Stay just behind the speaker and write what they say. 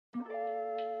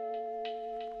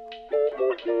Okay,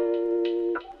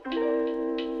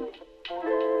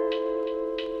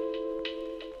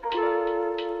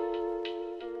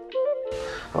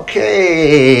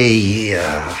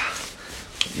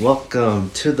 welcome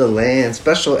to the land.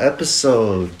 Special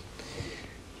episode,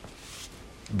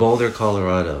 Boulder,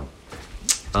 Colorado.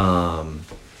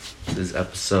 This is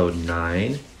episode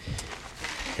 9,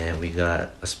 and we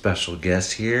got a special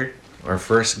guest here. Our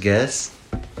first guest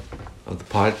of the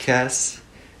podcast,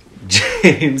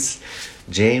 James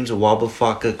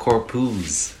Wabafaka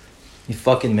Corpuz. You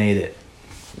fucking made it.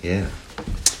 Yeah.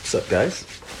 What's up, guys?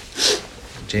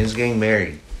 James is getting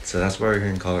married, so that's why we're here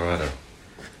in Colorado.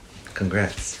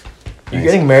 Congrats. You're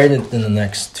getting married in the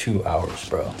next 2 hours,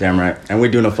 bro. Damn right. And we're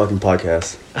doing a fucking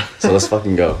podcast. So let's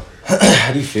fucking go.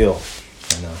 How do you feel?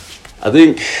 I know. I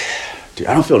think, dude,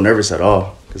 I don't feel nervous at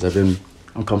all. Because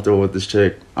I'm comfortable with this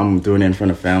chick. I'm doing it in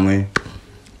front of family.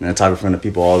 And I talk in front of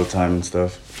people all the time and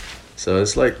stuff. So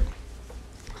it's like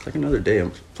another day.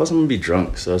 Plus I'm going to be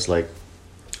drunk. So it's like.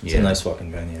 It's a nice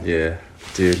fucking venue. Yeah,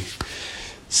 dude.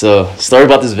 So, story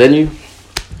about this venue.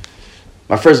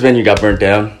 My first venue got burnt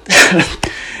down.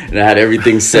 And I had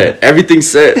everything set.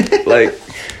 Like,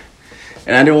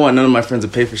 and I didn't want none of my friends to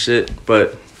pay for shit.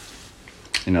 But,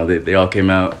 you know, they all came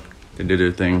out. They did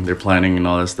their thing. They're planning and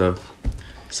all that stuff.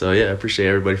 So, yeah, I appreciate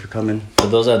everybody for coming. For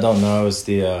those that don't know, it's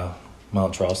the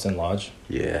Mount Charleston Lodge.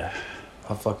 Yeah.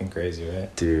 How fucking crazy,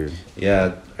 right? Dude.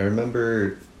 Yeah, I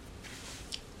remember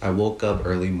I woke up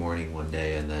early morning one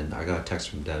day and then I got a text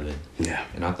from Devin. Yeah.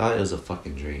 And I thought it was a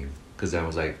fucking dream. Because I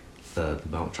was like, the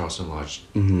Mount Charleston Lodge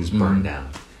Mm-hmm. is burned down.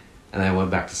 And I went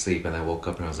back to sleep and I woke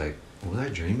up and I was like, was I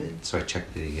dreaming? So I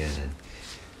checked it again and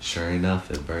sure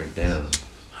enough, it burned down.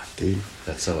 Dude.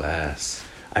 That's so ass.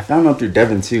 I found out through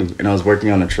Devin, too. And I was working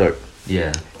on the truck.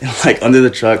 Yeah. And, like, under the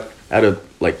truck, I had to,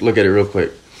 like, look at it real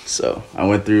quick. So, I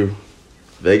went through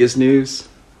Vegas news.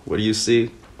 What do you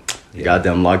see? The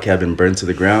goddamn log cabin burned to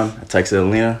the ground. I texted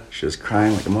Alina. She was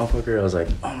crying like a motherfucker. I was like,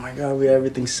 oh my God, we have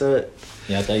everything set.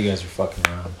 Yeah, I thought you guys were fucking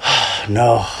around.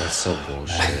 No. That's so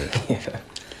bullshit. Yeah.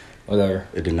 Whatever.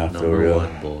 It did not feel Number real.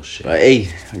 one bullshit. But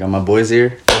hey, I got my boys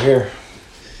here. We're here.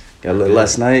 Got a little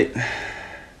last night.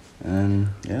 And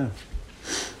yeah.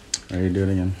 Ready to do it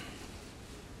again.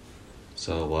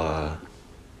 So,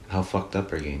 how fucked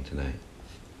up are you getting tonight?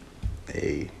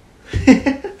 Hey.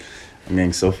 I'm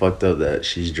getting so fucked up that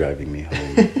she's driving me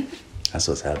home. That's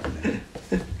what's happening.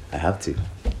 I have to.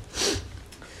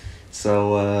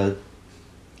 So,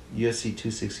 UFC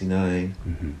 269.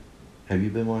 Mm-hmm. Have you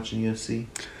been watching UFC?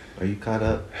 Are you caught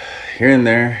up? Here and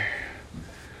there.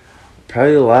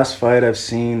 Probably the last fight I've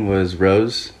seen was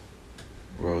Rose.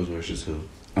 Rose versus who?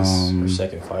 Her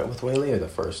second fight with Whaley or the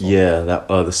first one? Yeah,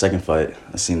 the second fight.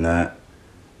 I seen that.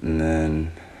 And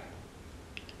then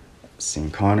seen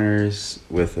Connors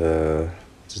with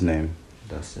what's his name?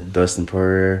 Dustin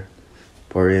Poirier.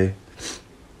 Yeah,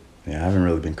 I haven't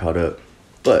really been caught up.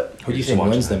 But Who do you think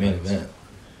wins the main event?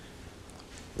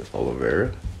 with Oliveira.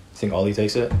 You think Ollie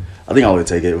takes it? I think I'll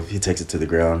take it if he takes it to the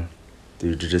ground.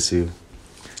 Do jiu-jitsu.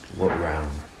 What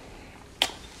round?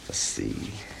 Let's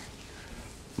see.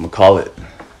 I'm gonna call it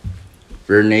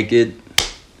rear naked.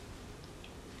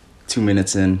 2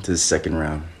 minutes into the second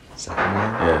round. Second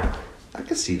round? Yeah. I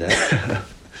can see that.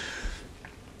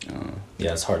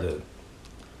 Yeah, it's hard to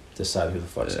decide who the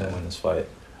fuck's gonna win this fight.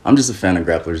 I'm just a fan of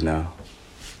grapplers now.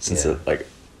 Since Yeah.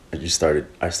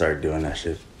 I started doing that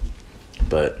shit.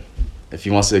 But if he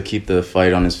wants to keep the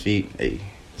fight on his feet, hey,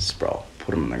 sprawl,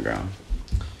 put him on the ground.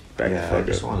 Back the Yeah, fuck I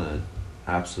just up. want an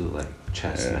absolute like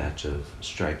chess match of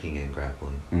striking and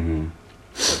grappling. Mm-hmm.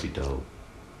 That'd be dope.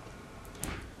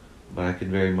 But I could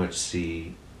very much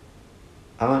see.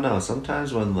 I don't know.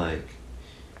 Sometimes when like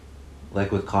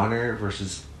with Conor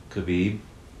versus Khabib,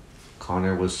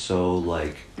 Conor was so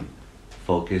like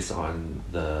focused on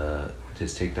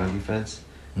his takedown defense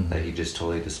that he just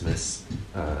totally dismissed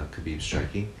Khabib's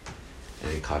striking,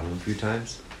 and he caught him a few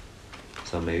times.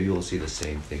 So maybe we'll see the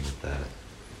same thing with that.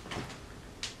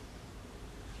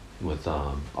 With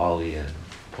Ollie and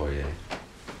Poirier.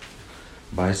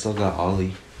 But I still got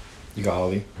Ollie. You got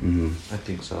Ollie? Mm-hmm. I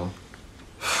think so.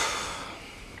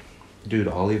 Dude,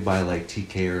 Ollie by like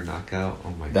TK or knockout.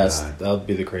 Oh my god. That would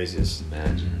be the craziest.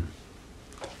 Imagine.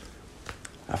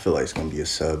 I feel like it's gonna be a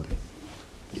sub.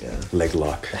 Yeah. Leg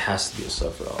lock. It has to be a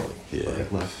sub for Ollie. Yeah.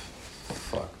 Leg lock.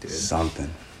 Fuck, dude.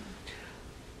 Something.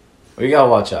 Well, you gotta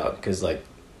watch out, because, like,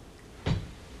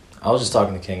 I was just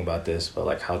talking to King about this, but,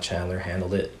 like, how Chandler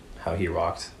handled it, how he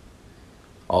rocked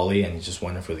Ollie, and he just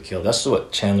went in for the kill. That's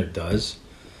what Chandler does.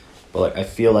 But, like, I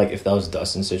feel like if that was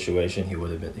Dustin's situation, he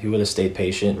would have stayed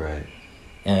patient. Right.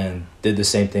 And did the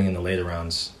same thing in the later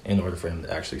rounds in order for him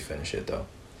to actually finish it, though.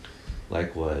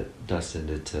 Like what Dustin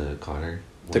did to Connor.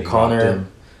 To when he rocked Connor,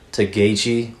 him. to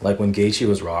Gaethje, like when Gaethje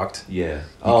was rocked, Yeah.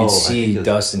 you could see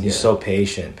Dustin. He's yeah. so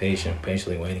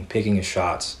patiently waiting, picking his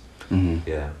shots. Mm-hmm.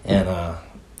 Yeah. And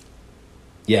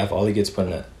yeah, if Ollie gets put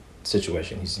in that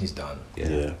situation, he's done.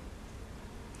 Yeah.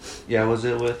 Yeah, was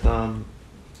it with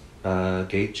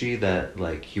Gaethje that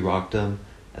like he rocked him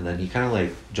and then he kind of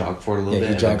like jogged for it a little bit?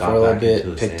 He and jogged then for a got little back bit,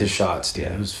 into picked his stance? shots, dude.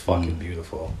 Yeah. It was fucking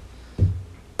beautiful.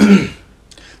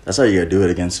 That's how you gotta do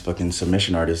it against fucking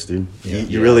submission artists, dude. Yeah.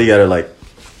 You really gotta like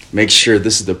make sure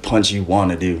this is the punch you want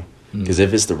to do. Because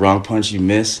if it's the wrong punch you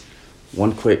miss,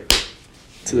 one quick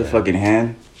to the fucking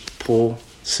hand, pull,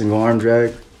 single arm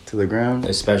drag to the ground.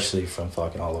 Especially from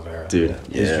fucking Oliveira. Dude,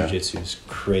 His yeah. jiu-jitsu is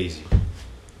crazy.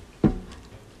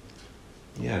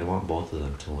 Yeah, I want both of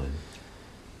them to win.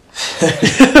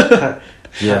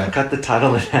 Yeah. Cut the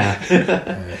title in half.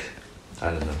 Alright.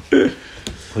 I don't know.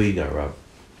 Who you got, Rob?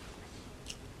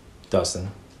 Dustin.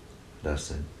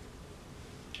 Dustin.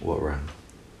 What round?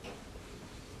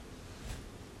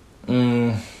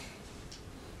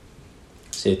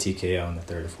 Say a TKO in the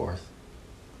third or fourth.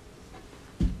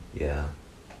 Yeah,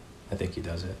 I think he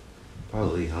does it.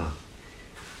 probably, huh?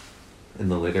 In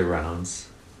the later rounds,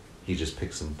 he just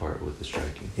picks them apart with the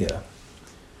striking. Yeah.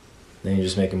 Then you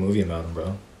just make a movie about him,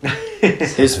 bro.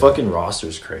 His fucking roster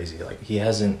is crazy. Like, he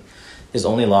hasn't... His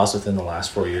only loss within the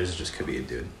last 4 years is just Khabib,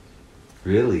 dude.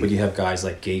 Really? But you have guys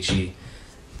like Gaethje,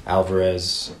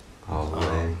 Alvarez,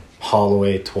 Holloway.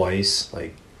 Holloway twice.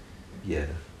 Like, Yeah.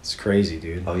 it's crazy,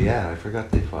 dude. Oh, yeah, I forgot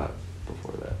they fought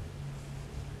before that.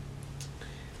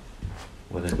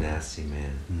 What a nasty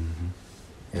man.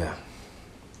 Mm-hmm. Yeah.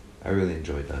 I really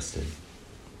enjoyed Dustin.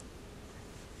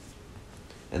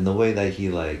 And the way that he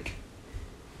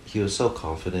was so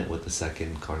confident with the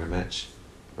second Conor match.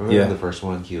 Remember Yeah. the first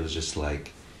one? He was just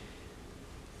like,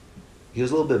 he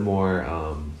was a little bit more,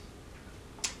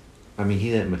 I mean,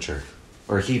 he didn't mature.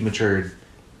 Or he matured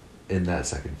in that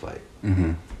second fight.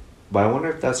 Mm-hmm. But I wonder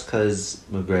if that's because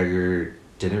McGregor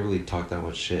didn't really talk that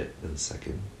much shit in the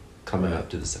second, coming Right. up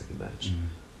to the second match. Mm-hmm.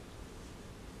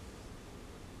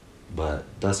 But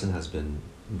Dustin has been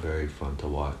very fun to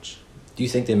watch. Do you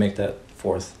think they make that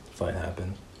fourth fight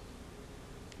happen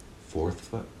Fourth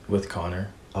fight? with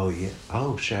Conor? Oh, yeah.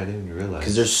 Oh, shit, I didn't even realize.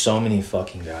 Because there's so many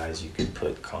fucking guys you could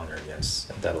put Conor against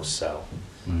that'll sell.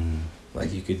 Mm-hmm.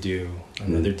 Like, you could do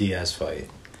another Diaz fight.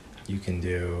 You can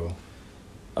do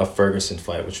a Ferguson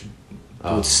fight, which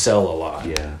would sell a lot.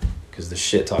 Yeah. Because the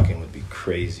shit talking would be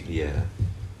crazy. Yeah.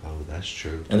 Oh, that's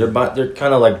true. And they're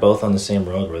kind of like both on the same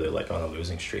road where they're like on a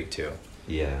losing streak too.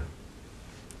 Yeah.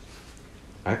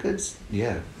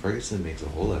 Ferguson makes a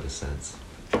whole lot of sense.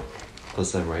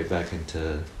 Puts them right back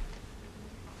into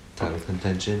title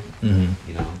contention, Mm-hmm.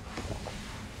 you know.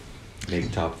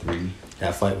 Make top 3.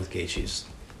 That fight with Gaethje's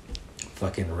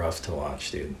fucking rough to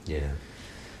watch, dude. Yeah.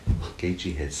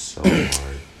 Gaethje hits so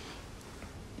hard.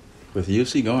 With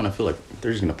UFC going, I feel like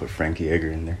they're just gonna put Frankie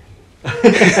Edgar in there.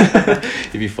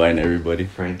 He'd be fighting everybody.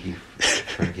 Frankie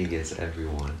gets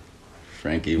everyone.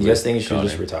 Frankie. You with guys think he should Conor.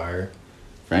 just retire?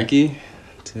 Frankie,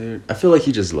 dude, I feel like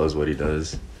he just loves what he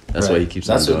does. That's why he keeps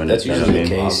on doing That's it. You know usually what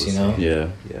the I mean? case, you know? Yeah,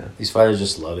 Yeah. These fighters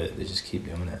just love it. They just keep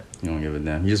doing it. you don't give a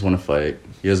damn. You just want to fight.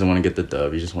 He doesn't want to get the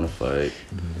dub. You just want to fight.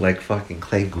 Like fucking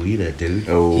Clay Guida, dude.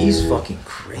 Oh, He's fucking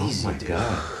crazy, Oh my dude.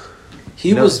 god. He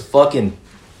You know- was fucking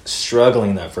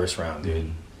struggling that first round,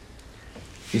 dude.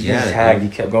 He's Yeah, getting tagged. dude.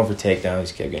 He kept going for takedowns.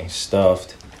 He kept getting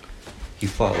stuffed. He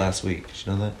fought last week. Did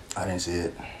you know that? I didn't see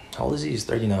it. How old is he? He's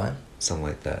 39. Something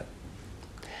like that.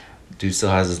 Dude still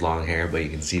has his long hair, but you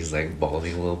can see he's like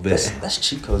balding a little bit. That's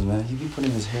cheat codes, man. He be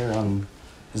putting his hair on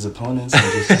his opponents and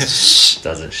just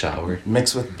Doesn't shower.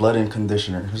 mix with blood and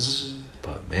conditioner.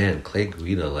 But man, Clay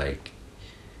Guida, like,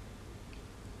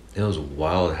 it was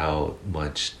wild how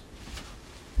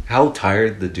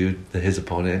tired his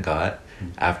opponent got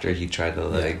after he tried to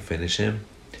like finish him.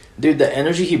 Dude, the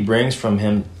energy he brings from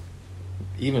him,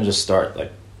 even just start,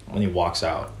 like, when he walks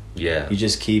out. Yeah. He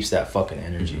just keeps that fucking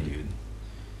energy, Mhm. dude.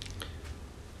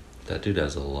 That dude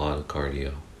has a lot of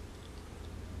cardio.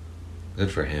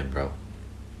 Good for him, bro.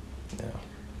 Yeah.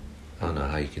 I don't know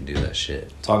how you can do that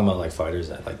shit. Talking about, like, fighters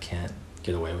that, like, can't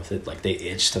get away with it. Like, they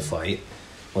itch to fight.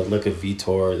 Like, look at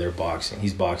Vitor. They're boxing.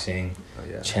 He's boxing. Oh,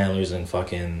 yeah. Chandler's in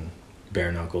fucking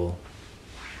bare knuckle.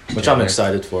 Which Chandler? I'm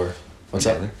excited for. What's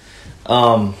Chandler?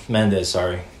 that? Mendez,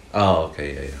 sorry. Oh,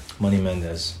 okay, yeah. Money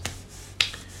Mendez.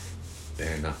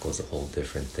 Bare knuckle's a whole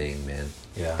different thing, man.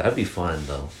 Yeah. That'd be fun,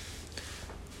 though.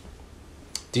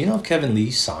 Do you know if Kevin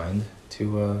Lee signed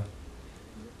to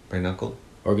Bare knuckle?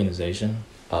 organization?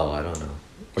 Oh, I don't know.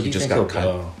 Or do you just think he'll cut.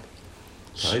 go?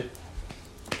 Right?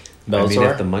 Bellator? I mean,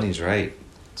 if the money's right.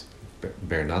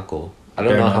 bare knuckle. I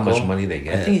don't know how much money they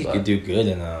get. I think he but could do good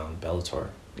in Bellator.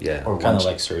 Yeah. Or Kind of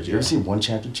one like Sergio. You ever seen one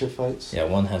championship fights? Yeah,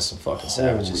 one has some fucking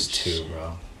savages too,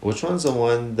 bro. Which one's the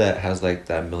one that has like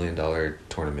that $1 million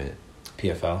tournament?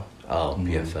 PFL. Oh,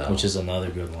 PFL. Which is another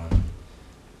good one.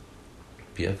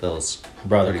 PFL's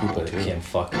Brother pretty Cooper cool, too. can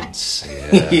fucking...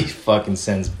 Yeah. He fucking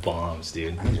sends bombs,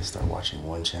 dude. I need to start watching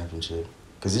one championship.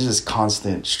 Because it's just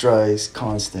constant strikes,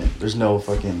 constant. There's no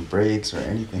fucking breaks or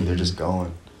anything. They're just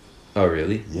going. Oh,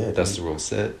 really? Yeah. That's the rule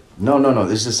set? No.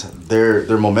 It's just their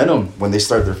momentum when they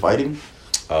start their fighting.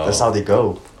 Oh. That's how they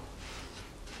go.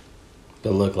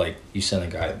 But look, like, you sent a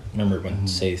guy... Remember when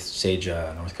Sage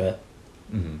Northcutt?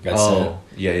 Mm-hmm. Got Oh,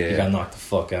 sent? yeah. He got knocked the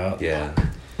fuck out. Yeah.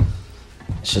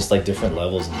 It's just like different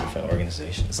levels and different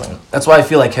organizations. Like, that's why I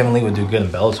feel like Kevin Lee would do good in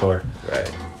Bellator.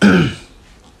 Right.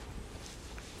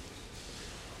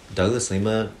 Douglas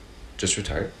Lima just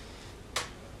retired.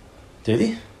 Did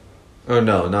he? Oh,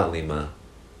 no, not Lima.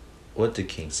 What did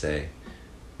King say?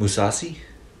 Musasi?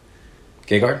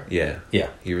 Gegard? Yeah. Yeah.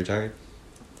 He retired?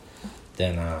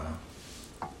 Then,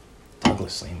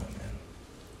 Douglas Lima, man.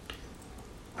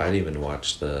 I didn't even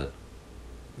watch the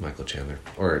Michael Chandler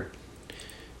or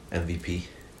MVP.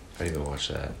 I didn't even watch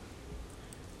that.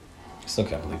 I still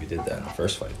can't believe he did that in the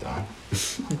first fight,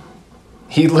 though.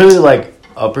 He literally, like,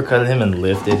 uppercutted him and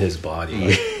lifted his body.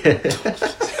 Like,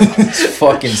 his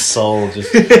fucking soul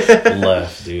just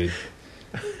left, dude.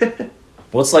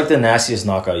 What's, like, the nastiest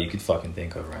knockout you could fucking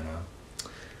think of right now?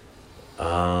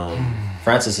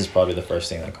 Francis is probably the first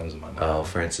thing that comes to my mind. Oh,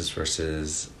 Francis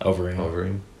versus Overeem.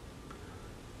 Overeem.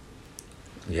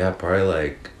 Yeah,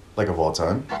 probably Like of all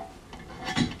time.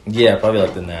 Yeah, probably,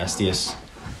 like, the nastiest.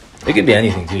 It could be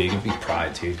anything, too. It could be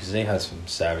Pride, too, because they had some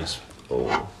savage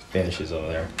finishes over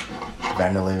there.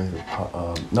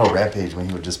 Vanderlei, no, Rampage, when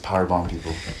he would just powerbomb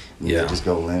people. And Yeah. He'd just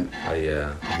go limp.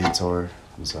 yeah. Vitor,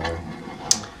 I'm sorry.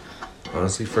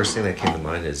 Honestly, first thing that came to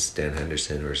mind is Dan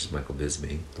Henderson versus Michael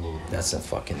Bisping. That's a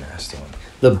fucking nasty one.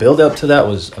 The build-up to that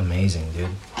was amazing, dude.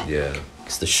 Yeah.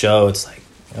 Because the show, it's like,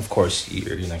 of course,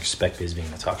 you're going to expect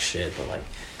Bisping to talk shit, but, like,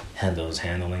 Hendo's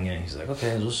handling it. He's like,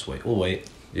 okay, we'll just wait. We'll wait.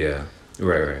 Yeah.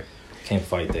 Right. Came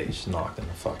fight day, just knocked him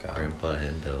the fuck out. Grandpa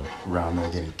Hendo. Ronda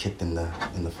getting kicked in the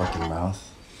fucking mouth.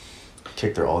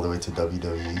 Kicked her all the way to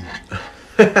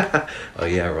WWE. Oh,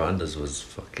 yeah, Ronda's was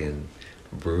fucking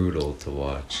brutal to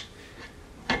watch.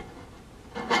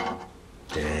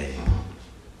 Dang.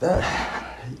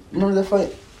 Remember that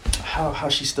fight? How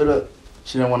she stood up.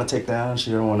 She didn't want to take down.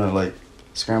 She didn't want to, like,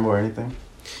 scramble or anything.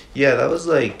 Yeah, that was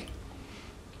like...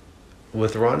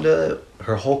 With Ronda,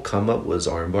 her whole come-up was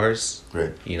arm bars.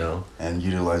 Right. You know? And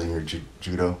utilizing her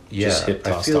judo. Yeah, Just hip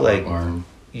I toss feel the like arm.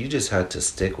 you just had to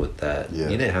stick with that. Yeah.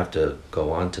 You didn't have to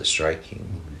go on to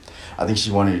striking. I think she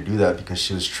wanted to do that because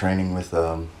she was training with,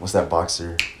 what's that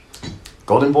boxer?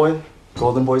 Golden Boy?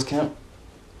 Golden Boy's camp?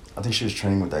 I think she was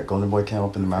training with that Golden Boy camp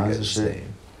up in the mountains and shit.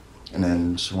 And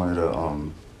then she wanted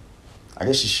to, I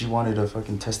guess she wanted to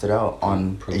fucking test it out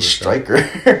on Prove a herself.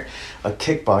 striker, a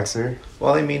kickboxer.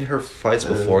 Well, I mean, her fights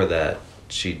before that,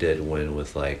 she did win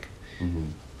with, like, Mm-hmm.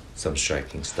 some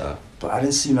striking stuff. But I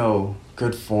didn't see no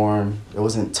good form. It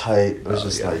wasn't tight. It was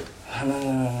just yeah.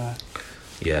 like,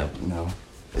 Yeah. you know.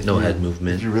 No head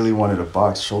movement. If you really wanted to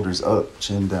box, shoulders up,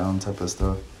 chin down type of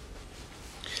stuff.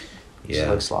 Just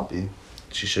Yeah. like sloppy.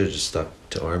 She should have just stuck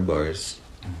to arm bars.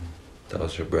 That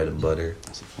was her bread and butter.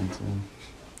 That's the thing too.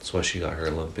 That's why she got her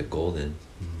Olympic gold in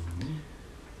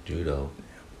judo.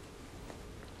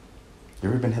 You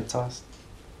ever been hip tossed?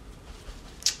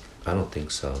 I don't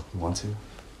think so. You want to?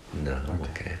 No, I'm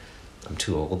okay. I'm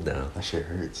too old now. That shit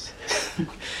hurts.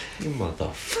 You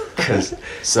motherfucker. Because,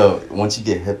 so, once you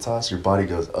get hip tossed, your body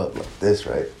goes up like this,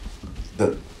 right?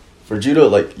 For judo,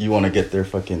 like, you want to get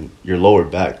your lower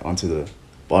back onto the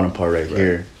bottom part right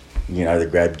here. You can either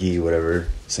grab gi, whatever,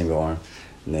 single arm,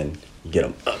 and then you get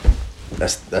them up.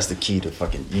 That's the key to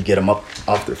you get them up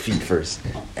off their feet first,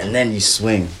 and then you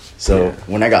swing. So,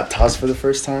 when I got tossed for the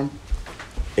first time,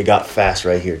 it got fast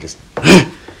right here, just...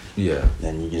 Yeah.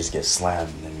 Then you just get slammed,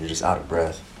 and then you're just out of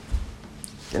breath.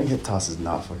 Getting hip tossed is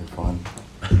not fucking fun.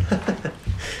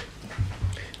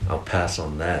 I'll pass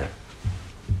on that.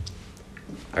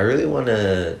 I really want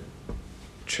to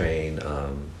train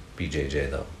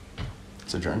BJJ, though.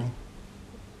 It's a journey.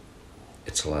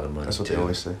 It's a lot of money, That's what too. they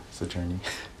always say. It's a journey.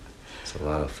 It's a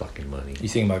lot of fucking money. You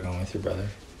think about going with your brother?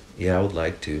 Yeah, I would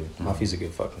like to. Hafi's a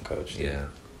good fucking coach. Dude. Yeah.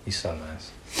 He's so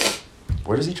nice.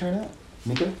 Where does he train at?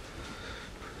 Mika?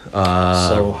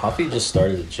 So Hafi just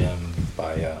started a gym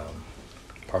by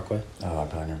Parkway. Oh, I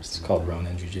probably never It's seen called that.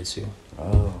 Ronin Jiu-Jitsu,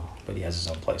 Oh, but he has his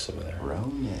own place over there.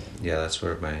 Ronin. Yeah, that's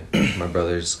where my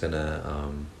brother's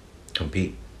gonna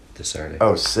compete. this Saturday.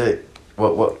 Oh, sick.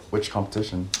 Which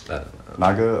competition? I don't know.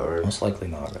 Naga or? Most likely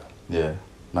Naga. Yeah,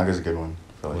 Naga's a good one.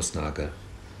 I feel like. What's Naga?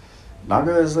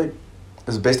 Naga is like,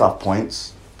 it's based off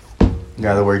points. You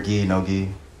gotta wear gi, no gi,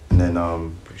 and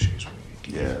then Pretty sure he's wearing a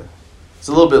gi. yeah, it's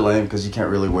a little bit lame because you can't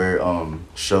really wear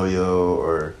shoyo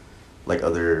or like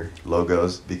other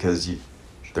logos because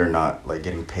they're not like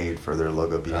getting paid for their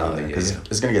logo being on there because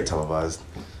it's gonna get televised.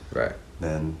 Right.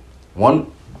 Then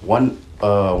one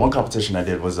competition I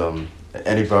did was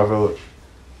Eddie Bravo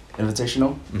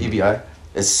Invitational EBI.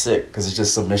 It's sick because it's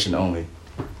just submission only.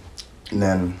 And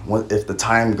then if the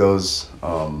time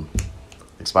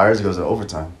expires, it goes to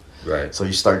overtime. Right. So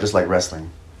you start just like wrestling,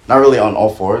 not really on all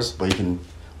fours, but you can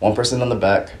one person on the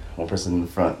back, one person in the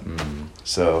front.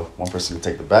 So one person can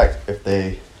take the back if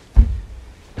they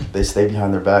stay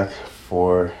behind their back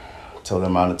for till the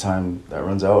amount of time that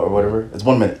runs out or whatever. It's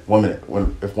 1 minute. 1 minute.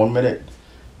 If 1 minute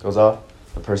goes off,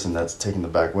 the person that's taking the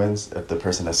back wins. If the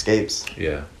person escapes,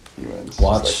 Yeah. he wins.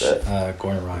 Watch Just like that.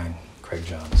 Gordon Ryan, Craig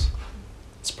Jones.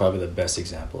 It's probably the best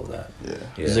example of that. Yeah.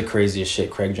 This is the craziest shit.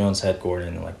 Craig Jones had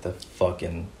Gordon in like the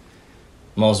fucking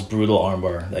most brutal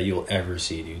armbar that you'll ever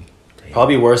see, dude. Damn.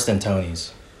 Probably worse than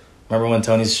Tony's. Remember when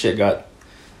Tony's shit got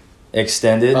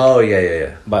extended Oh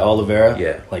yeah. by Oliveira?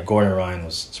 Yeah. Like Gordon Ryan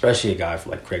was, especially a guy for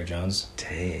like Craig Jones.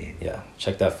 Dang. Yeah,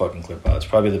 check that fucking clip out. It's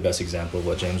probably the best example of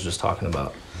what James was just talking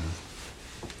about.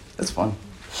 It's fun.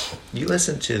 You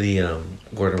listen to the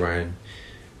Gordon Ryan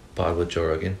pod with Joe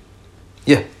Rogan?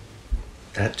 Yeah.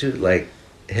 That dude, like,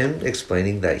 him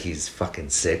explaining that he's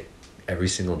fucking sick every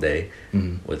single day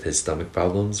with his stomach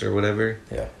problems or whatever.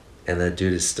 Yeah. And that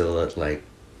dude is still at, like,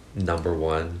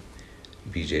 #1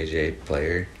 BJJ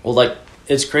player. Well, like,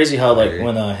 it's crazy how, like,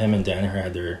 when him and Danaher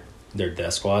had their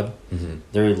death squad,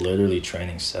 they were literally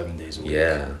training 7 days a week.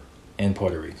 Yeah. In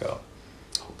Puerto Rico.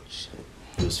 Holy shit.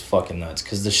 It was fucking nuts.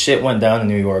 Because the shit went down in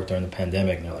New York during the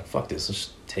pandemic, and they're like, fuck this,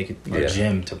 let's take our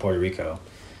gym to Puerto Rico.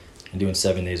 And doing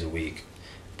 7 days a week.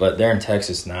 But they're in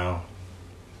Texas now.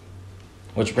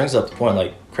 Which brings up the point,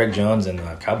 like, Craig Jones and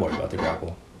Cowboy are about to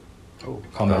grapple. Oh.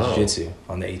 Combat Jiu-Jitsu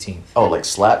on the 18th. Oh, like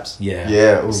slaps? Yeah.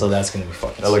 Yeah. Ooh. So that's going to be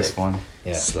fucking That looks sick. fun.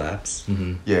 Yeah. Slaps.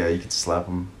 Mm-hmm. Yeah, you could slap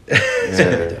them. It's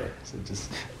Yeah. gonna be dope. So just.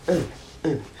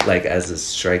 Like, as a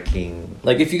striking...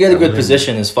 Like, if you get a good element.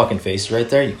 position, his fucking face right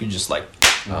there, you could just, like,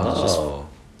 Oh.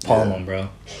 palm Yeah. him, bro.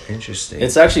 Interesting.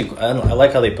 It's actually, I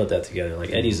like how they put that together.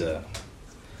 Like, Eddie's a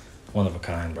one of a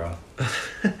kind, bro.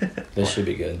 This should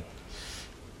be good.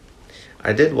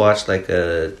 I did watch, like,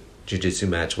 a jiu-jitsu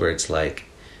match where it's, like,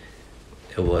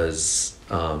 it was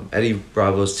Eddie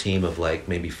Bravo's team of, like,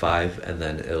 maybe 5, and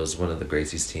then it was one of the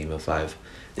Gracie's team of 5.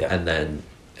 Yeah. And then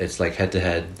it's, like,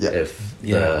 head-to-head.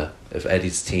 Yeah. If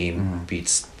Eddie's team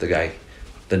beats the guy,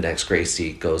 the next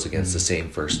Gracie goes against the same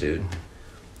first dude.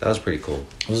 That was pretty cool.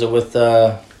 Was it with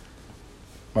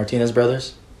Martinez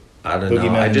brothers? I don't know.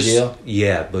 Boogeyman I and just Gio?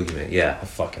 Yeah, Boogeyman. Yeah, I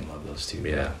fucking love those two.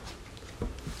 Bro. yeah,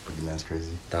 Man's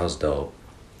crazy. that was dope.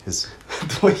 His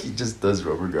the way he just does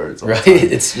rubber guards. All Right? the time.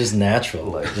 It's just natural.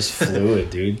 Like, just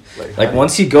fluid, dude. Like,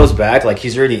 once he goes back, like,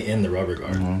 he's already in the rubber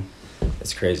guard.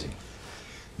 It's crazy.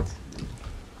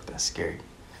 That's scary.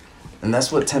 And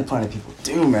that's what 10 Planet people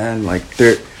do, man. Like,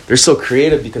 they're so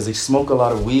creative because they smoke a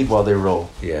lot of weed while they roll.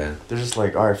 Yeah, They're just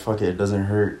like, all right, fuck it doesn't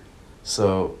hurt.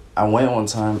 So I went one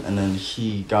time, and then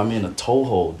he got me in a toe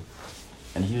hold.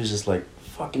 And he was just like,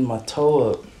 fucking my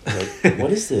toe up. Like,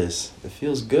 what is this? It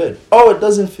feels good. Oh, it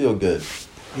doesn't feel good.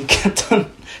 He kept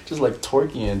on just, like,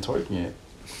 torquing it.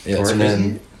 Yeah, it's And Torquing?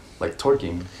 then, like,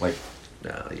 torquing. Like,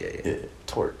 no, yeah, yeah,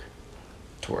 torque.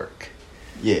 twerk.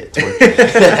 Yeah, torque.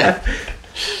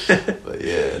 But,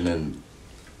 yeah, and then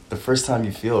the first time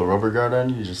you feel a rubber guard on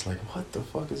you, you're just like, what the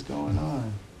fuck is going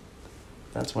on?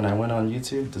 That's when I went on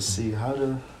YouTube to see how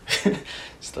to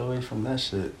stay away from that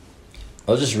shit.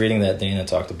 I was just reading that Dana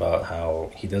talked about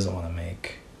how he doesn't want to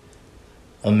make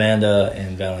Amanda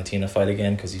and Valentina fight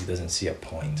again because he doesn't see a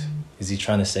point. Is he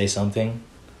trying to say something?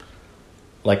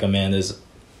 Like Amanda's,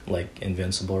 like,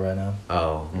 invincible right now?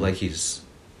 Oh, like he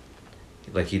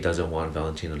doesn't want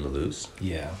Valentina to lose.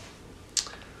 Yeah.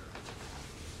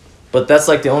 But that's,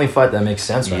 like, the only fight that makes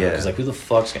sense right now. Yeah. Because, like, who the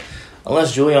fuck's gonna...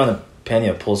 Unless Juliana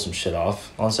Pena pulls some shit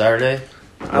off on Saturday.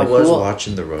 I Like, was who-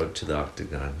 watching The Road to the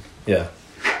Octagon, Yeah.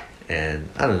 and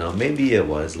I don't know, maybe it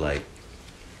was like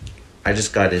I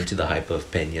just got into the hype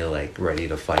of Pena, like, ready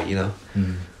to fight, you know.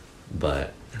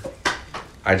 But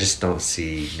I just don't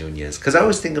see Nunez, because I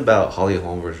was thinking about Holly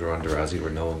Holm versus Ronda Rousey, where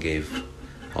no one gave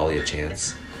Holly a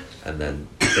chance, and then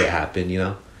it happened, you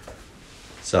know.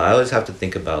 So I always have to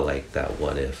think about, like, that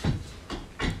what if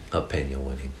of Pena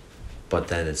winning, but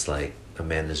then it's like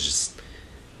Amanda's just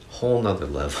a whole nother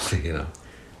level, you know.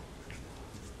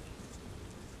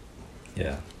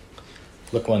 Yeah.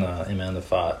 Look when Amanda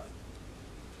fought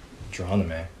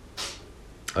Geronimo.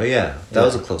 Oh yeah, that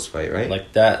was a close fight, right?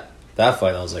 Like that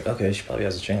fight, I was like, okay, she probably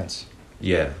has a chance.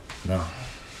 Yeah. No.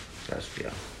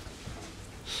 Yeah.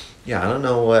 Yeah, I don't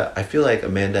know what. I feel like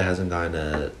Amanda hasn't gotten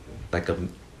a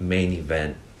main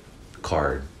event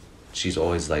card. She's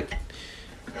always like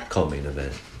co-main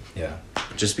event. Yeah.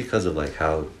 Just because of like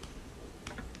how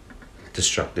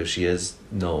destructive she is.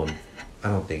 No, I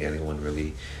don't think anyone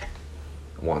really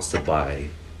wants to buy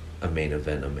a main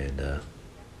event Amanda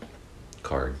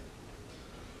card.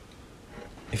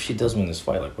 If she does win this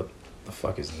fight, like, what the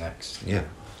fuck is next? Yeah.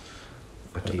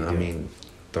 Do you I do? mean,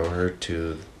 throw her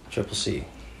to... Triple C.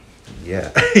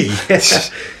 Yeah.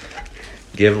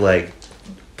 Yeah.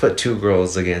 Put 2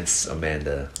 girls against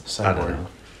Amanda. I don't know.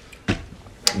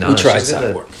 No, Who tried she's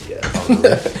gonna- Cyborg?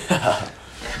 Yeah.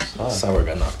 Cyborg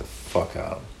got knocked the fuck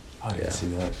out. I didn't see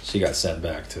that. She got sent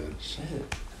back to...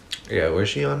 Shit. Yeah, where's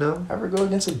she on now? Have her go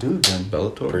against a dude then.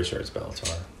 Bellator? Pretty sure it's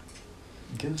Bellator.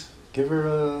 Give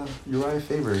her Uriah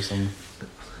Faber or something.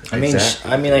 I mean,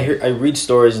 Exactly. I read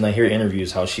stories and I hear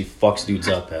interviews how she fucks dudes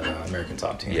up at American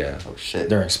Top Team. Yeah. Oh shit.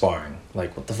 During sparring.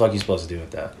 Like, what the fuck are you supposed to do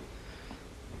with that?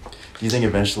 Do you think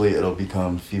eventually it'll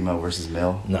become female versus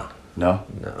male? No. No?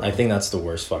 No. I think that's the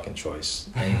worst fucking choice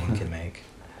anyone can make.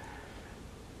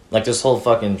 Like, this whole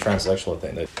fucking transsexual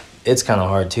thing. It's kind of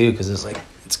hard, too, because it's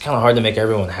kind of hard to make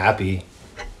everyone happy.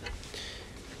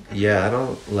 Yeah, I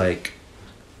don't like...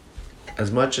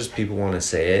 As much as people want to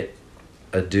say it,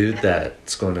 a dude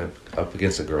that's going up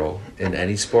against a girl in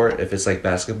any sport, if it's like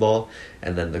basketball,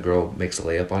 and then the girl makes a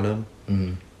layup on him,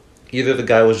 Mm-hmm. either the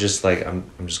guy was just like, I'm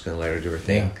just going to let her do her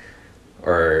thing, Yeah.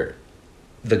 or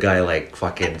the guy like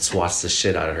fucking swats the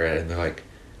shit out of her and they're like,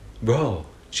 bro,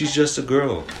 she's just a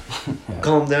girl.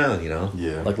 Calm down, you know?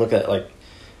 Yeah. Like, look at, like,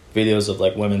 videos of,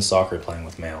 like, women's soccer playing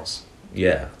with males.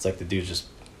 Yeah. It's like the dude just...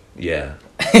 Yeah.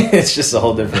 It's just a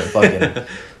whole different fucking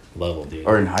level, dude.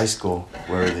 Or in high school,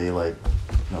 where they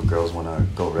girls want to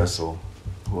go wrestle.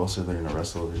 Who else are they going to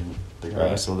wrestle? They got to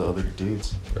Right. wrestle the other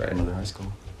dudes Right. from other high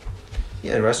school.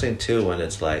 Yeah, and wrestling too, when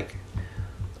it's like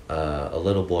a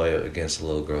little boy against a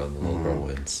little girl and the little girl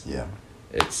wins. Yeah.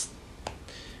 It's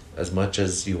as much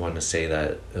as you want to say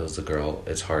that it was a girl,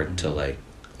 it's hard to like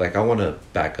I want to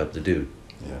back up the dude.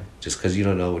 Yeah. Just because you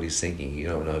don't know what he's thinking, you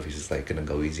don't know if he's just like gonna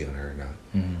go easy on her or not.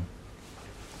 Mm-hmm.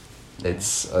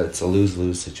 It's a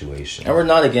lose-lose situation. And we're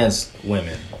not against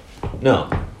women.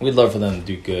 No. We'd love for them to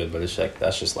do good, but it's like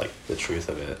that's just like the truth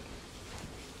of it.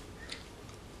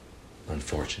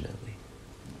 Unfortunately.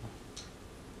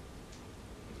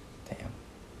 Damn.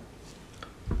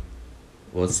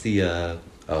 What's the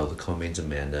the co-main's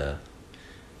Amanda.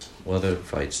 What other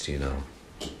fights do you know?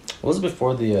 What was it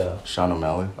before the Sean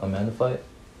O'Malley. Amanda fight?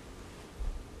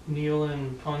 Neil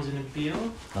and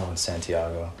Ponzinibbio. Oh, in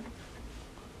Santiago.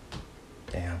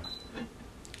 Damn.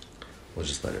 We'll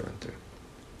just let it run through.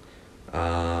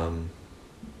 I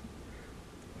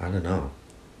don't know.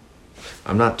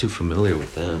 I'm not too familiar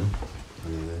with them.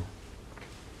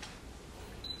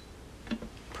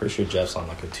 Pretty sure Jeff's on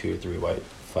like a 2 or 3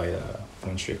 fight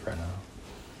win streak right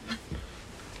now.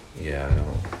 Yeah, I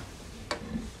don't.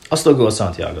 I'll still go with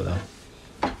Santiago though.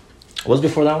 What was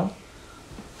before that one?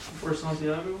 For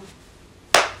Santiago,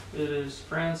 it is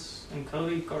France and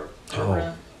Cody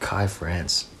Oh, Kai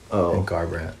France Oh. and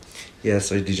Garbrandt. Yeah,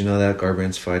 so did you know that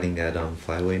Garbrandt's fighting at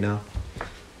flyweight now?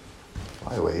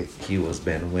 Flyweight. He was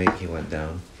bantamweight, he went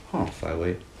down. Huh.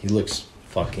 Flyweight. He looks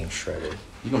fucking shredded.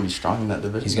 You gonna be strong in that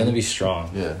division? He's gonna be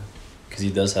strong. Yeah. Because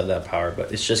he does have that power,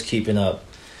 but it's just keeping up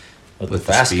with the With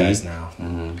the fast speed. guys now.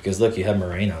 Mm-hmm. Because look, you have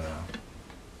Moreno now.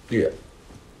 Yeah.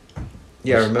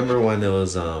 Yeah, I remember when it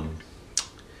was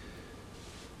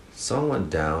someone went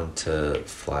down to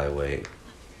flyweight.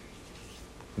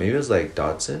 Maybe it was like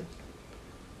Dodson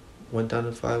went down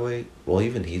to flyweight. Well,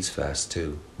 even he's fast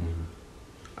too. Mm-hmm.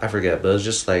 I forget, but it was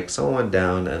just like someone went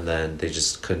down and then they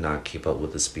just could not keep up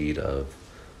with the speed of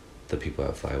the people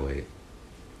at flyweight.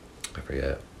 I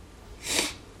forget.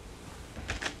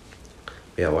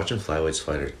 Yeah, watching flyweights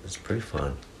fight is pretty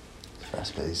fun.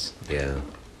 Fast pace. Yeah.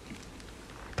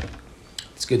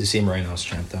 It's good to see Moreno's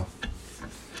champ though.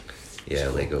 Yeah,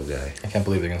 Lego guy. I can't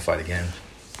believe they're gonna fight again.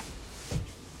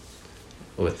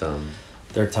 With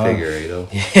They're tough. Figueiredo.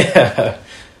 Yeah.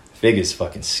 Fig is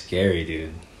fucking scary,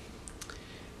 dude.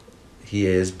 He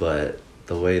is, but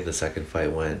the way the second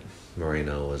fight went,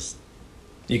 Moreno was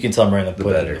You can tell Moreno The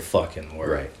put in better. the fucking work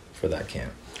Right. for that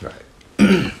camp.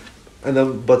 right. And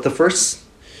then, but the first,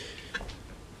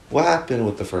 what happened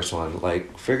with the first one?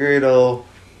 Like Figueiredo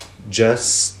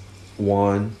just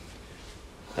won,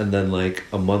 And then like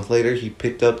a month later, he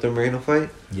picked up the Moreno fight.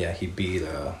 Yeah, he beat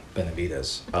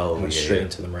Benavidez. Oh, Went yeah, straight yeah.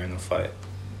 into the Moreno fight.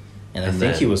 And I And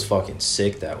think he then- was fucking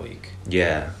sick that week.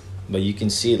 Yeah. But you can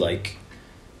see, like,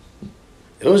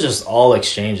 it was just all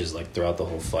exchanges, like, throughout the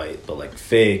whole fight. But, like,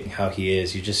 Fig, how he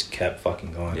is, you just kept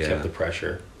fucking going, Yeah. kept the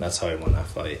pressure. That's how he won that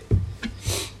fight.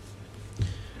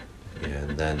 Yeah,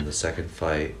 and then the second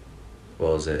fight,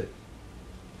 what was it?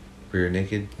 Rear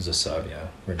naked? It was a sub, yeah.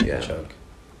 Rear Yeah. choke.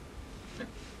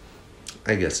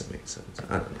 I guess it makes sense.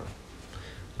 I don't know.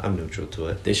 I'm neutral to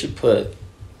it. They should put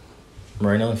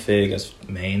Moreno and Fig as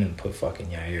main and put fucking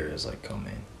Yair as, like,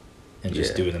 co-main. And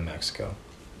just Yeah. do it in Mexico.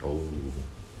 Oh.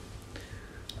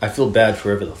 I feel bad for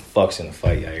whoever the fuck's gonna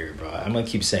fight Yair, bro. I'm gonna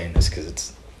keep saying this because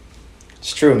it's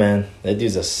true, man. That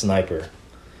dude's a sniper.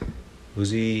 Who's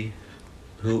he?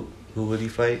 Who would he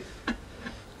fight?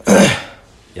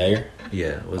 Yair?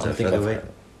 Yeah, was I that don't think I've featherweight? heard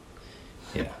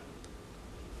it.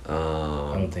 Yeah,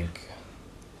 I don't think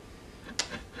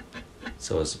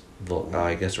So it's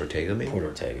I guess Ortega maybe, Port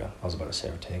Ortega. I was about to say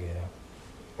Ortega. Yeah.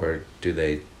 or do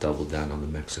they double down on the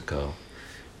Mexico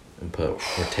and put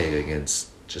Ortega against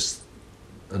just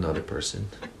another person?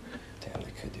 Damn,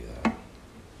 they could do that.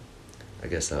 I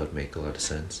guess that would make a lot of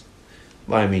sense.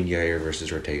 But I mean, Yair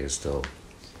versus Ortega is still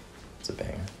It's a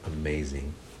banger.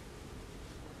 amazing.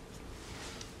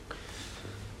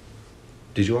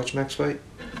 Did you watch Max fight,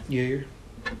 Yair?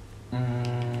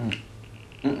 No.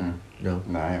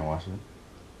 No, I ain't watch it.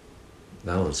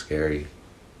 That one's scary.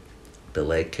 The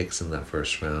leg kicks in that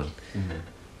first round.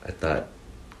 I thought,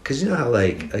 because you know how,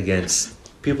 like, against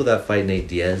people that fight Nate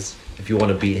Diaz, if you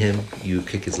want to beat him, you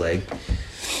kick his leg.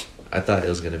 I thought it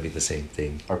was going to be the same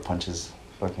thing. Or punches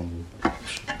fucking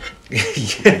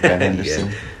Yeah, Ben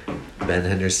Henderson. yeah. Ben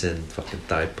Henderson, fucking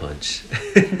thigh punch.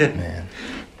 Man,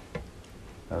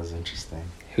 That was interesting.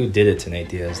 who did it to Nate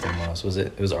Diaz the most?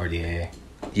 It was RDA.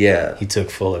 Yeah. He took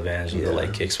full advantage of the Yeah.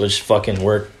 leg kicks, which fucking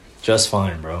worked just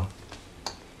fine, bro.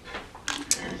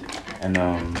 And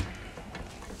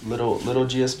little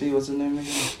GSP, what's his name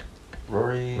again?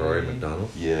 Rory McDonald?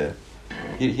 Yeah.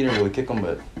 He didn't really kick him,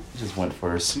 but he just went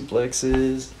for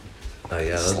suplexes. Oh,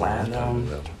 yeah, that was a long Slammed time him.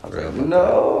 ago. I was Forgot like, about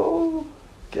no,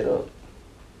 get up.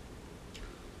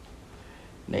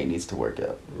 Nate needs to work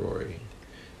out. that. Rory.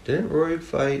 Didn't Rory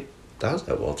fight? That was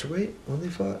at welterweight when they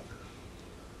fought?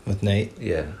 With Nate,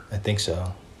 Yeah. I think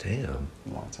so. Damn.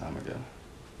 A long time ago.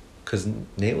 Because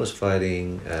Nate was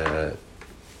fighting at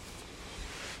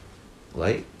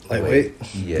lightweight.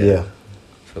 Yeah. Yeah.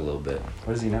 For a little bit.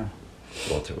 What is he now?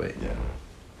 Welterweight. Yeah.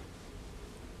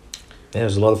 Yeah,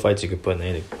 there's a lot of fights you could put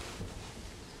Nate.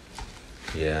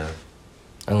 Yeah.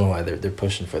 I don't know why they're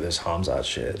pushing for this Hamzat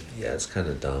shit. Yeah, it's kind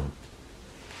of dumb.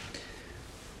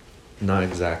 Not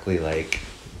exactly like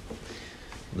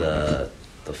the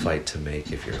fight to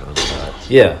make if you're on that.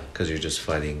 Yeah. Because you're just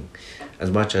fighting, as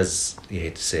much as you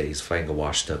hate to say, he's fighting a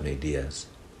washed up Nate Diaz.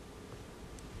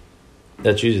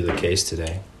 That's usually the case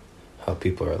today. How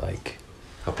people are like,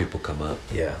 How people come up.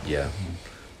 yeah. Yeah.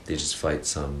 They just fight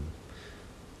some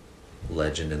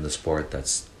legend in the sport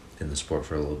that's in the sport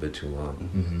for a little bit too long.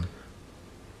 Mm-hmm.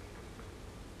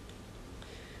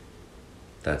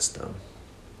 That's dumb.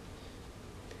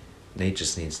 Nate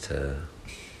just needs to.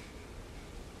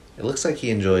 It looks like he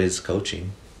enjoys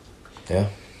coaching. Yeah.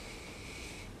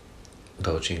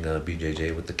 Coaching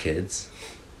BJJ with the kids.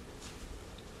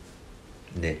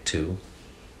 Nick too.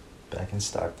 Back in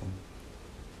Stockton.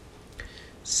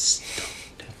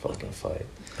 That fucking fight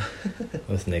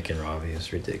with Nick and Robbie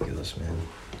is ridiculous,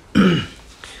 man.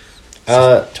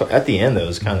 At the end though,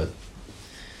 it's kind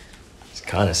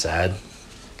of sad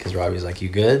because Robbie's like, "You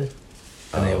good?"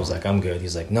 And Nate was like, "I'm good."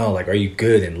 He's like, "No, like, are you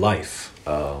good in life?"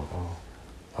 Oh.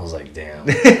 I was like, "Damn."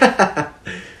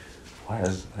 Why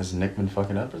has Nick been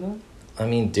fucking up or something? I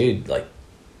mean, dude, like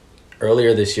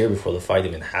earlier this year before the fight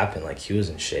even happened, like he was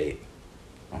in shape.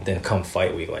 Then come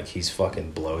fight week, like he's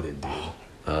fucking bloated, dude.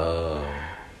 Oh.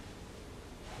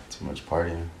 Too much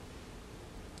partying.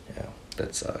 Yeah.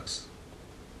 That sucks.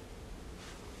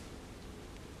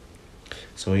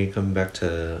 So when you coming back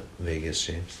to Vegas,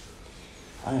 James?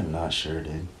 I am not sure,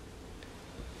 dude.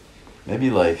 Maybe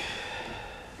like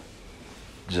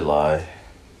July.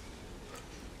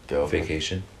 Go.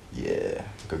 Vacation? Yeah.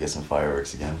 Go get some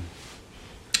fireworks again.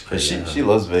 Oh, She yeah. she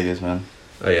loves Vegas, man.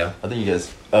 Oh, yeah? I think you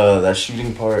guys that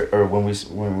shooting part, or when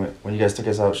you guys took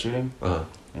us out shooting Uh-huh.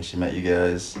 and she met you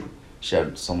guys, she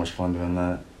had so much fun doing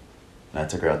that. And I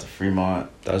took her out to Fremont.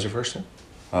 That was your first time?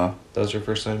 Huh? That was your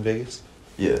first time in Vegas?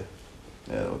 Yeah.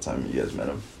 Yeah, the time you guys met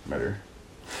her.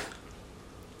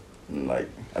 And like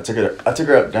I took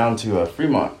her out down to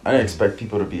Fremont. I didn't expect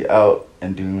people to be out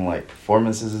and doing like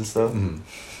performances and stuff. Mm-hmm.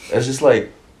 It's just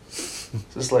like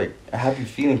It's just like a happy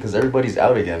feeling because everybody's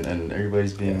out again and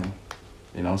everybody's being,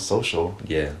 social.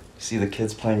 Yeah. You see the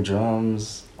kids playing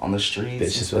drums on the streets.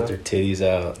 Bitches with their titties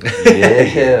out.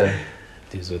 Yeah.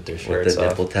 Dudes with their With shirts the off.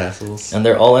 nipple tassels. And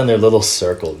they're all in their little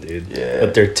circle, dude. Yeah.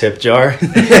 With their tip jar.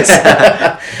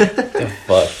 The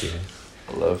fuck, dude.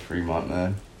 I love Fremont,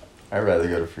 man. I'd rather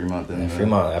go to Fremont than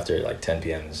Fremont after like 10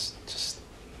 p.m. is just...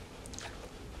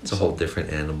 It's a whole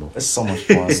different animal. It's so much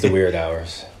fun. It's the weird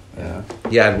hours. Yeah.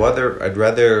 Yeah, I'd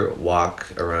rather walk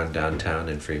around downtown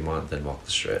in Fremont than walk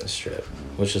the strip. The strip.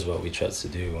 Which is what we tried to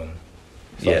do when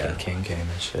fucking King came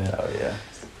and shit. Oh, yeah.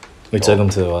 We took him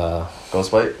to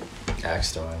Ghost Fight?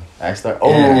 Axe throwing. Axe Star?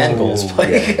 Oh, And Ghost Fight.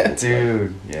 yeah.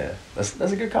 Dude, yeah. That's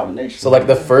a good combination. So like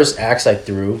the first axe I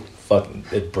threw, fucking,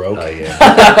 it broke. Oh, yeah.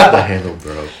 The handle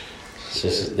broke. It's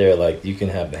just, they're like, you can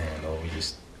have the handle. We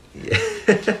just... Yeah.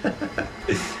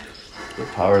 The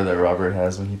power that Robert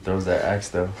has when he throws that axe,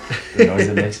 though. The noise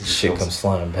it makes. It just Shit goes- comes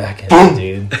flying back at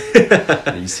you, dude.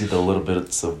 And you see the little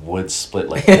bits of wood split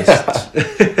like this.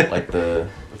 Like the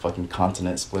fucking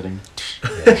continent splitting.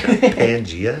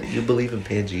 Pangea? You believe in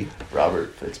Pangea?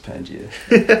 Robert fixed Pangea.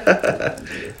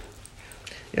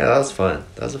 Yeah, that was fun.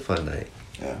 That was a fun night.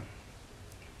 Yeah.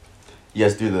 You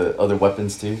guys do the other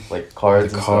weapons too? Like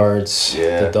cards The and cards, stuff?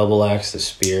 Yeah. the double axe, the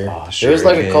spear. Oh, There was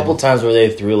like a shuriken. couple times where they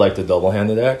threw like the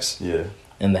double-handed axe, Yeah.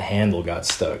 and the handle got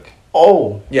stuck.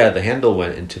 Oh! Yeah, the handle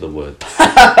went into the wood.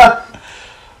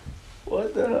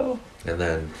 What the hell? And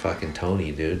then fucking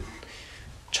Tony, dude.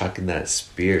 Chucking that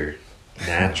spear.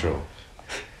 Natural.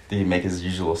 Did he make his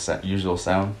usual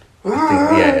sound? I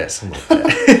think, yeah, something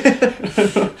like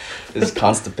that. His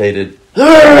constipated.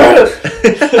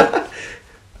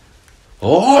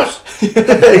 Oh!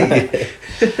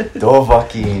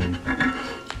 Dovahkiin.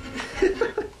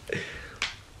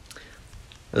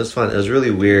 It was fun. It was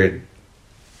really weird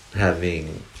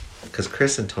having... Because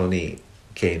Chris and Tony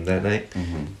came that night.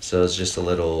 Mm-hmm. So it was just it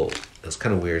was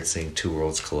kind of weird seeing two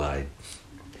worlds collide.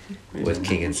 With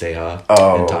King and Seha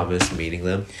and Thomas meeting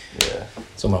them. Yeah.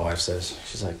 So my wife says,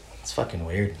 she's like, it's fucking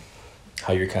weird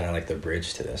how you're kind of like the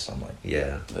bridge to this. I'm like,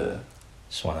 Yeah. Yeah.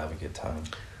 just want to have a good time.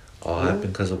 All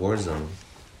happened because of Warzone.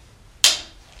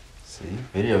 See?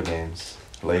 Video games.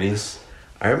 Ladies.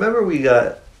 I remember we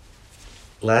got...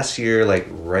 Last year, like,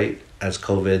 right as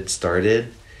COVID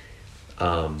started,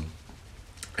 I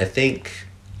think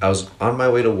I was on my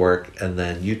way to work, and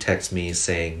then you text me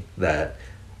saying that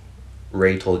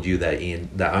Ray told you that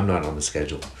that I'm not on the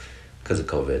schedule because of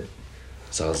COVID.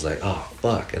 So I was like, oh,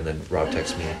 fuck. And then Rob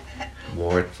texted me,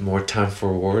 more time for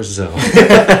Warzone.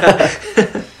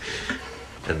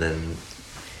 And then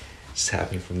just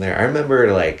happened from there. I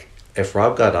remember, like, if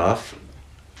Rob got off,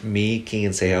 me, King,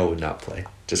 and Seha would not play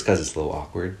just because it's a little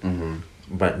awkward. Mm-hmm.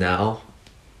 But now,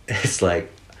 it's like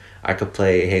I could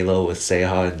play Halo with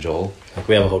Seha and Joel. Like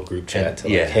we have a whole group chat to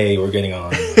like, Yeah. hey, we're getting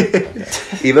on. Okay.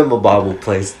 Even Mabab will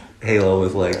play Halo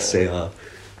with like Seha.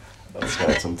 Let's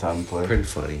got some time to play. Pretty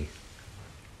funny.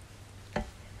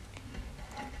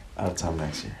 Out of time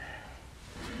next year.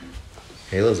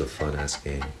 Halo's a fun ass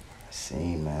game.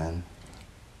 See, man.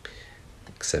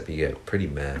 Except you get pretty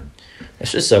mad.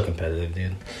 It's just so competitive,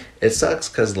 dude. It sucks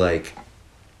because like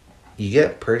you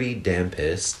get pretty damn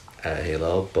pissed at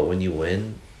Halo, but when you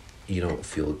win, you don't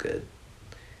feel good.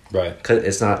 Right. Cause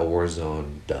it's not a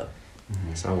Warzone dub.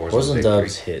 It's not a Warzone Warzone victory.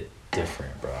 dubs hit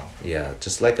different, bro. Yeah,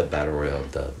 just like a battle royale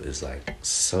dub is like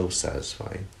so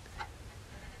satisfying.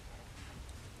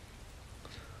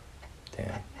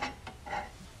 Damn.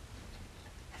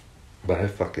 But I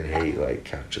fucking hate like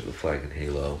capture the flag in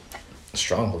Halo.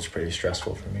 Stronghold's pretty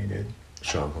stressful for me, dude.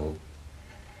 Stronghold.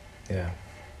 Yeah.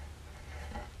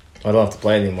 I don't have to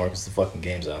play it anymore because the fucking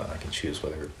game's out. I can choose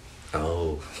whatever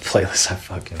Oh, playlist I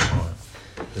fucking want.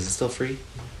 is it still free?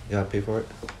 You gotta pay for it.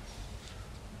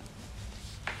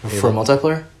 For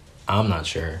multiplayer? I'm not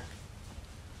sure.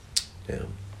 Damn.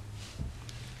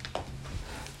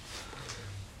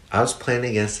 I was playing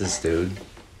against this dude.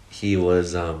 He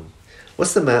was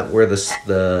what's the map where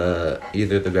the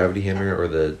either the gravity hammer or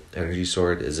the energy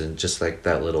sword is in just like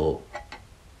that little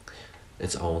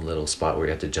its own little spot where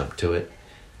you have to jump to it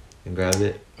and grab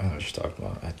it? I don't know what you're talking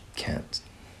about. I can't.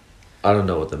 I don't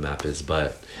know what the map is,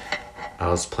 but I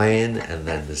was playing and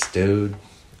then this dude,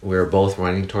 we were both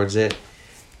running towards it,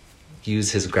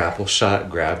 used his grapple shot,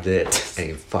 grabbed it, and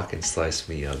he fucking sliced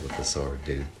me up with the sword,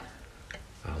 dude.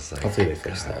 I was like, Hopefully they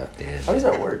fix God that. damn. How does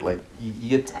that work? Like, you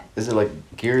get... Is it like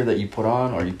gear that you put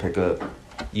on or you pick up?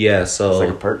 Yeah, so It's like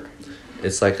a perk?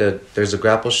 it's like there's a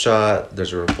grapple shot,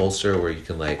 there's a repulsor where you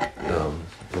can like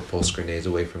repulse grenades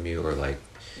away from you or like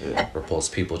Yeah. repulse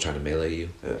people trying to melee you.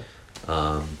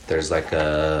 Yeah. There's like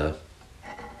a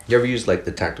You ever use like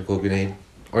the tactical grenade?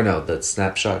 Or no, the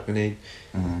snapshot grenade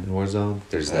in Warzone?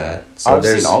 There's that. So I've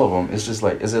seen all of them. It's just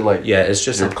like, is it like Yeah, it's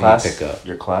just your something class? you pick up.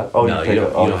 Your class? Oh, No, you pick you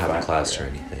up. don't Oh, have a fine. class or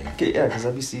anything. Okay, yeah, because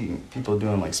I've been seeing people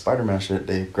doing like Spider-Man shit.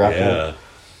 They grapple Yeah.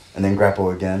 and then grapple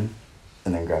again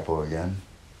and then grapple again.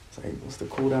 It's like, what's the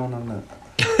cooldown on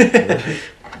that?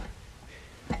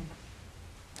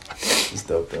 It's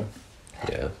dope though.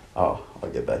 Yeah. Oh, I'll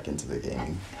get back into the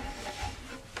gaming.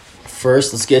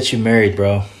 First, let's get you married,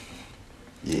 bro.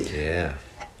 Yeah. Yeah.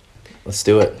 Let's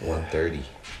do it. 130.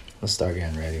 Let's start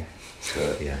getting ready.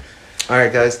 Yeah. All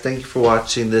right, guys. Thank you for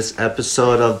watching this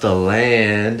episode of The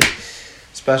Land.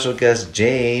 Special guest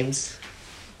James.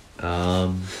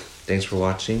 Thanks for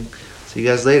watching. See you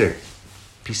guys later.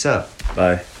 Peace out.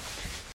 Bye.